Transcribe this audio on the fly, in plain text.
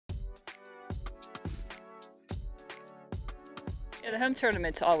Yeah, the home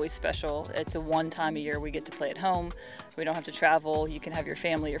tournament's always special. It's a one time a year we get to play at home. We don't have to travel. You can have your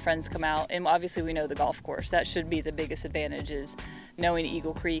family, your friends come out. And obviously we know the golf course. That should be the biggest advantage, is knowing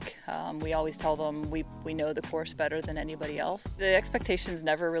Eagle Creek. We always tell them we know the course better than anybody else. The expectations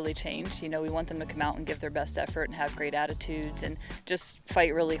never really change. You know, we want them to come out and give their best effort and have great attitudes and just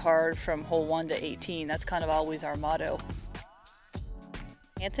fight really hard from hole 1 to 18. That's kind of always our motto.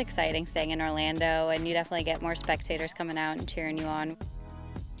 It's exciting staying in Orlando, and you definitely get more spectators coming out and cheering you on.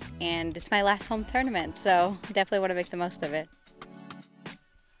 And it's my last home tournament, so definitely want to make the most of it.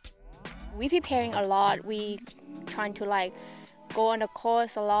 We preparing a lot. We trying to go on the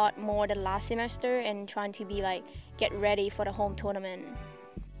course a lot more than last semester and trying to be get ready for the home tournament.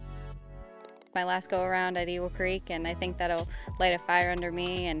 My last go around at Eagle Creek, and I think that'll light a fire under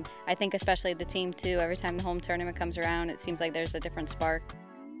me, and I think especially the team too. Every time the home tournament comes around, it seems like there's a different spark.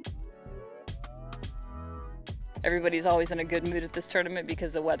 Everybody's always in a good mood at this tournament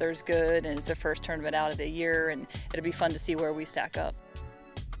because the weather's good and it's their first tournament out of the year, and it'll be fun to see where we stack up.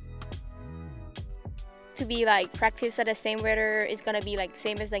 To be practice at the same weather is gonna be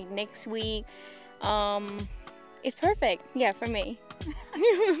same as next week. It's perfect, yeah, for me.